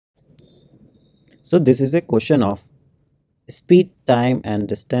So this is a question of speed, time and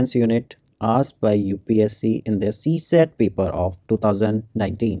distance unit asked by UPSC in their CSAT paper of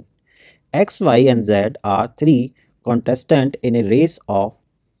 2019. X, Y and Z are three contestants in a race of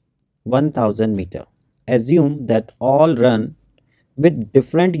 1000 meter. Assume that all run with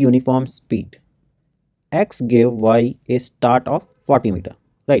different uniform speed. X give Y a start of 40 meter,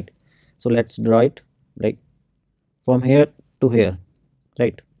 right? So let's draw it like from here to here,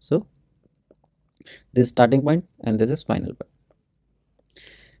 right? So this is starting point and this is final point.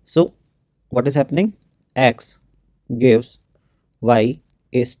 So what is happening? X gives Y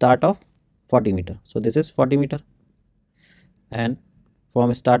a start of 40 meter. So this is 40 meter, and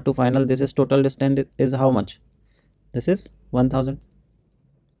from start to final this is total distance is how much? This is 1000,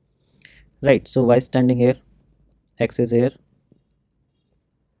 right? So Y standing here, X is here,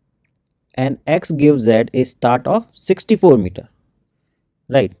 and X gives Z a start of 64 meter,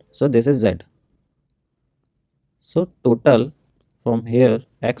 right? So this is Z. So total from here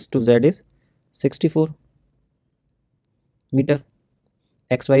X to Z is 64 meter.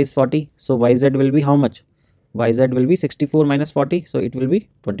 XY is 40, so YZ will be how much? YZ will be 64 minus 40, so it will be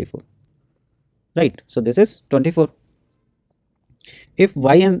 24, right? So this is 24. If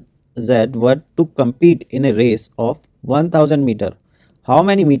Y and Z were to compete in a race of 1000 meter, how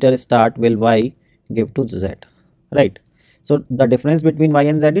many meter start will Y give to Z, right? So the difference between Y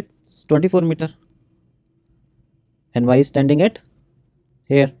and Z is 24 meter, and Y is standing at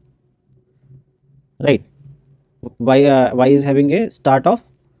here, right? Y is having a start of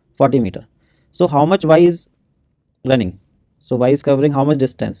 40 meter. So how much Y is running? So Y is covering how much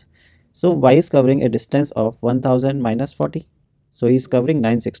distance? So Y is covering a distance of 1000 minus 40. So he is covering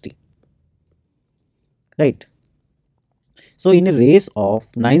 960, right? So in a race of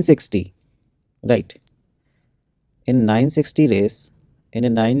 960, right? In 960 race, in a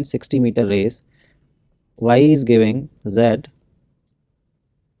 960 meter race, Y is giving Z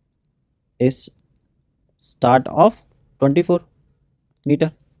is start of 24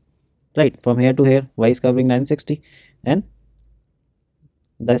 meter, right? From here to here Y is covering 960, and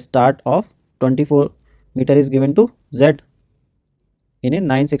the start of 24 meter is given to Z in a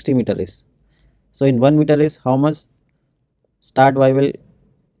 960 meter race. So in 1 meter race, how much start Y will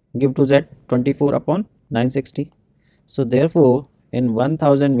give to Z? 24 upon 960. So therefore in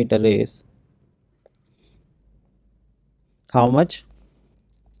 1000 meter race, how much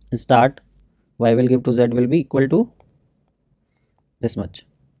start Y will give to Z will be equal to this much,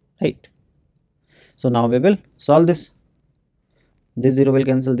 right? So now we will solve this. This 0 will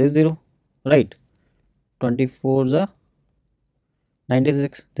cancel this 0, right? 24 is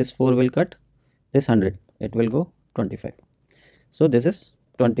 96. This 4 will cut this 100. It will go 25. So this is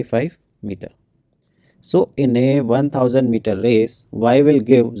 25 meter. So in a 1000 meter race, Y will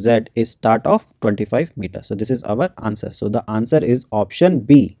give Z a start of 25 meter. So this is our answer. So the answer is option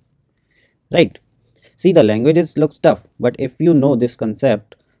B, right? See, the languages looks tough, but if you know this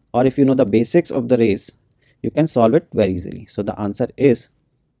concept or if you know the basics of the race, you can solve it very easily. So the answer is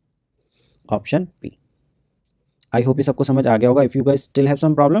option B. I hope ये सबको समझ आ गया होगा. If you guys still have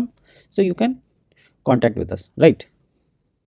some problem, so you can contact with us, right?